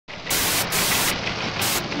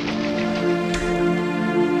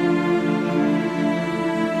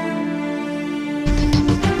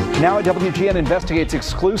Now a WGN Investigates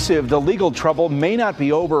exclusive. The legal trouble may not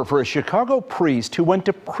be over for a Chicago priest who went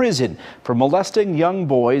to prison for molesting young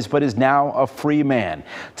boys but is now a free man.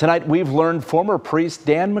 Tonight we've learned former priest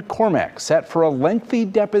Dan McCormack set for a lengthy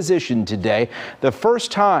deposition today, the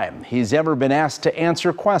first time he's ever been asked to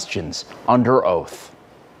answer questions under oath.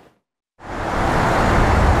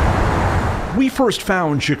 We first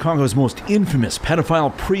found Chicago's most infamous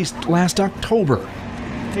pedophile priest last October.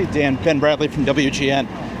 Hey Dan, Ben Bradley from WGN.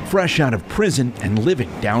 Fresh out of prison and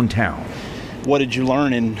living downtown. What did you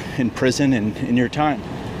learn in prison and in your time?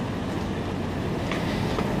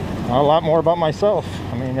 A lot more about myself.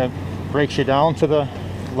 I mean, it breaks you down to the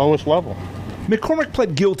lowest level. McCormack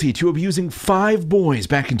pled guilty to abusing 5 boys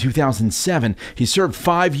back in 2007. He served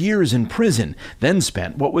 5 years in prison, then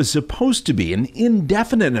spent what was supposed to be an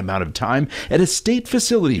indefinite amount of time at a state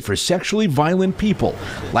facility for sexually violent people.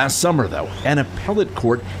 Last summer, though, an appellate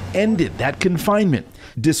court ended that confinement.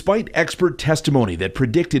 Despite expert testimony that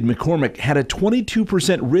predicted McCormack had a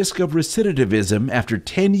 22% risk of recidivism after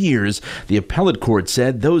 10 years, the appellate court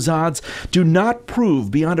said those odds do not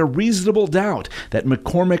prove beyond a reasonable doubt that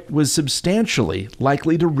McCormack was substantially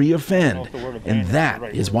likely to reoffend. And that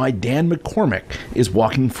is why Dan McCormack is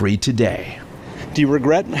walking free today. Do you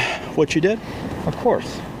regret what you did? Of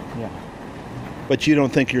course, yeah. But you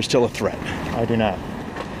don't think you're still a threat? I do not.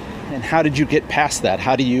 And how did you get past that?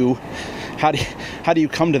 How do you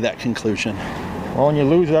come to that conclusion? Well, when you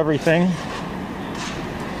lose everything,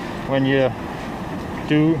 when you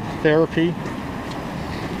do therapy,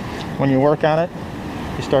 when you work on it,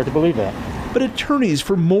 you start to believe that. But attorneys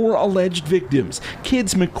for more alleged victims,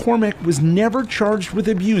 kids McCormack was never charged with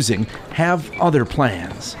abusing, have other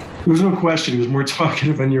plans. There was no question. He was more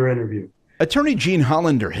talkative in your interview. Attorney Jean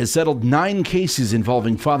Hollander has settled 9 cases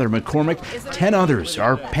involving Father McCormack. 10 others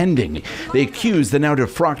are pending. They accuse the now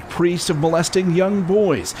defrocked priest of molesting young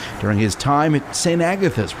boys during his time at St.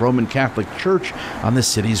 Agatha's Roman Catholic Church on the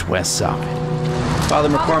city's west side. Father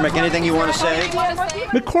McCormack, anything you want to say?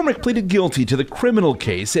 McCormack pleaded guilty to the criminal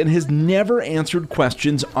case and has never answered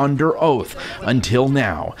questions under oath until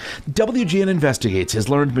now. WGN Investigates has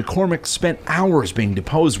learned McCormack spent hours being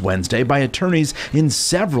deposed Wednesday by attorneys in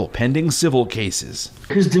several pending civil cases.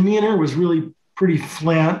 His demeanor was really pretty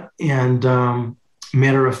flat and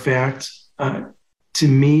matter of fact. To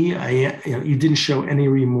me, he didn't show any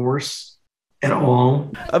remorse at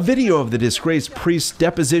all. A video of the disgraced priest's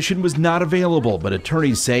deposition was not available, but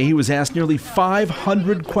attorneys say he was asked nearly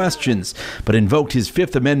 500 questions, but invoked his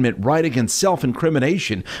Fifth Amendment right against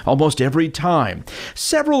self-incrimination almost every time.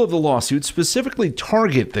 Several of the lawsuits specifically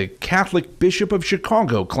target the Catholic Bishop of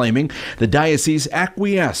Chicago, claiming the diocese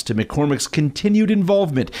acquiesced to McCormack's continued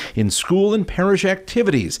involvement in school and parish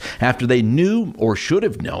activities after they knew or should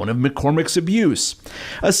have known of McCormack's abuse.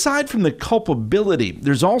 Aside from the culpability,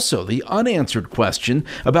 there's also the unanswered question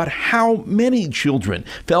about how many children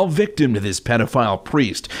fell victim to this pedophile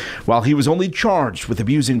priest. While he was only charged with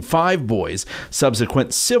abusing 5 boys,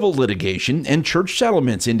 subsequent civil litigation and church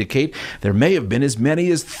settlements indicate there may have been as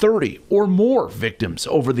many as 30 or more victims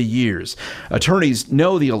over the years. Attorneys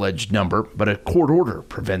know the alleged number, but a court order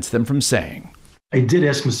prevents them from saying. I did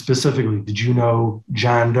ask him specifically, did you know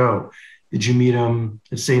John Doe? Did you meet him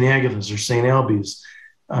at St. Agatha's or St. Albies?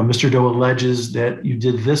 Mr. Doe alleges that you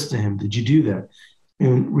did this to him. Did you do that?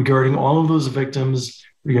 And regarding all of those victims,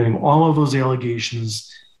 regarding all of those allegations,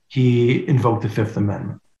 he invoked the Fifth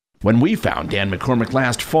Amendment. When we found Dan McCormack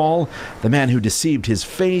last fall, the man who deceived his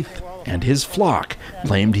faith and his flock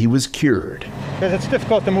claimed he was cured. Because it's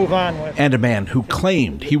difficult to move on with. And a man who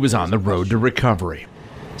claimed he was on the road to recovery.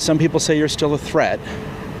 Some people say you're still a threat.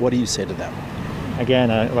 What do you say to them? Again,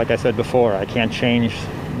 like I said before, I can't change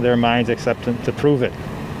their minds except to prove it.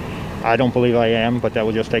 I don't believe I am, but that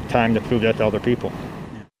will just take time to prove that to other people.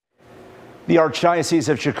 The Archdiocese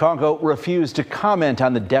of Chicago refused to comment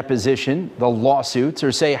on the deposition, the lawsuits,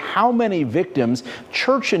 or say how many victims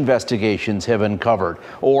church investigations have uncovered,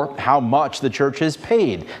 or how much the church has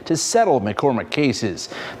paid to settle McCormack cases.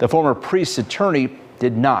 The former priest's attorney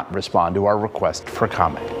did not respond to our request for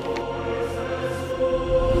comment.